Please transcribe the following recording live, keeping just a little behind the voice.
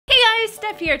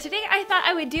Steph here. Today I thought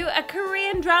I would do a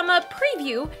Korean drama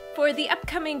preview for the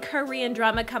upcoming Korean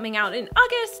drama coming out in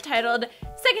August titled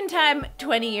Second Time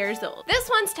 20 Years Old. This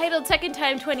one's titled Second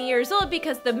Time 20 Years Old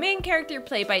because the main character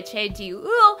played by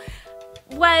Ji-woo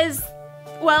was,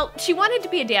 well, she wanted to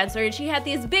be a dancer and she had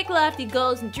these big lofty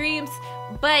goals and dreams,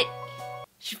 but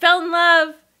she fell in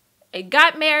love, and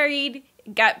got married,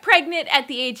 got pregnant at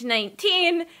the age of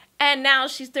 19, and now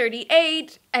she's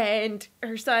 38 and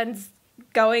her son's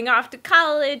going off to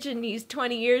college and he's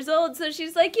 20 years old, so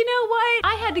she's like, you know what?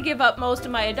 I had to give up most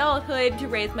of my adulthood to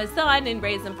raise my son and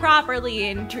raise him properly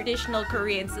in traditional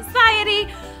Korean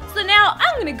society, so now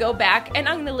I'm gonna go back and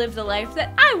I'm gonna live the life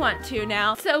that I want to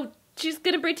now. So she's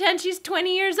gonna pretend she's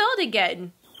 20 years old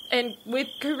again. And with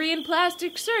Korean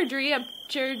plastic surgery, I'm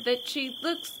sure that she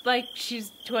looks like she's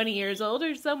 20 years old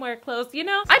or somewhere close, you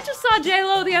know? I just saw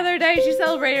J-Lo the other day. She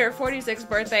celebrated her 46th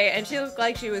birthday and she looked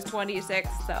like she was 26,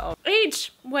 so.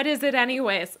 Age, what is it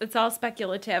anyways? It's all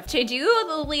speculative. Ji-woo,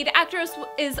 the lead actress,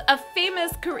 is a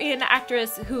famous Korean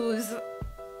actress who's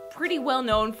pretty well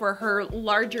known for her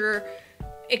larger,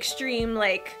 extreme,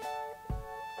 like,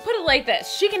 put it like this,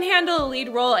 she can handle a lead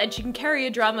role and she can carry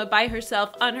a drama by herself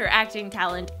on her acting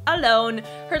talent alone.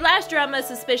 Her last drama,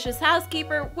 Suspicious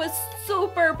Housekeeper, was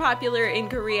super popular in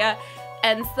Korea,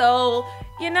 and so,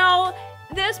 you know,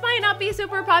 this might not be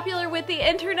super popular with the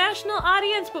international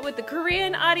audience, but with the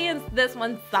Korean audience, this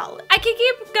one's solid. I could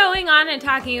keep going on and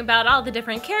talking about all the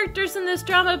different characters in this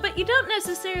drama, but you don't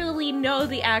necessarily know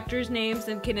the actors' names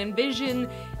and can envision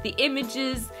the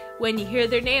images when you hear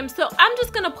their names, so I'm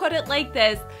just gonna put it like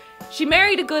this. She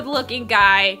married a good-looking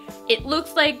guy. It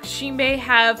looks like she may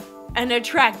have an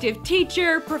attractive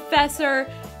teacher,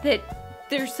 professor, that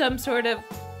there's some sort of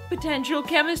potential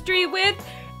chemistry with,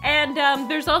 and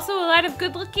there's also a lot of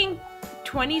good-looking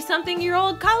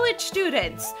 20-something-year-old college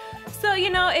students. So,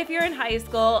 you know, if you're in high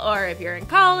school, or if you're in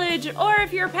college, or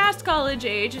if you're past college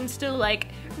age and still, like,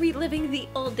 reliving the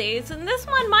old days, and this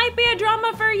one might be a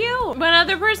drama for you. One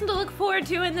other person to look forward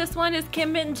to in this one is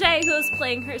Kim Min-jae, who's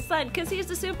playing her son, because he's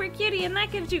a super cutie, and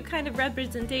that gives you kind of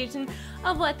representation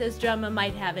of what this drama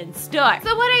might have in store.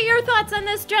 So what are your thoughts on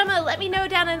this drama? Let me know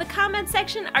down in the comment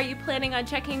section. Are you planning on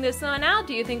checking this one out?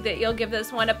 Do you think that you'll give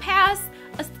this one a pass,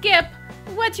 a skip?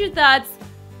 What's your thoughts?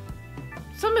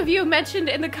 Some of you mentioned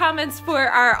in the comments for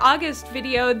our August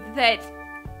video that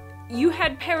you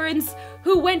had parents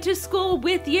who went to school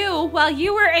with you while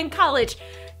you were in college.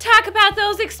 Talk about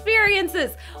those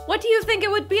experiences. What do you think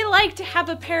it would be like to have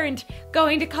a parent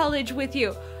going to college with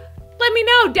you? Let me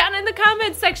know down in the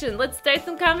comments section. Let's start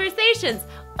some conversations.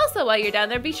 Also, while you're down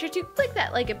there, be sure to click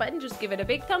that like it button, just give it a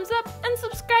big thumbs up, and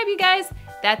subscribe, you guys.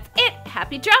 That's it.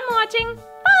 Happy drama watching.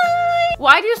 Bye!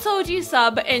 Why do Soji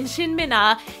Sub and Shin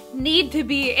Min-ah need to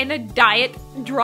be in a diet drama?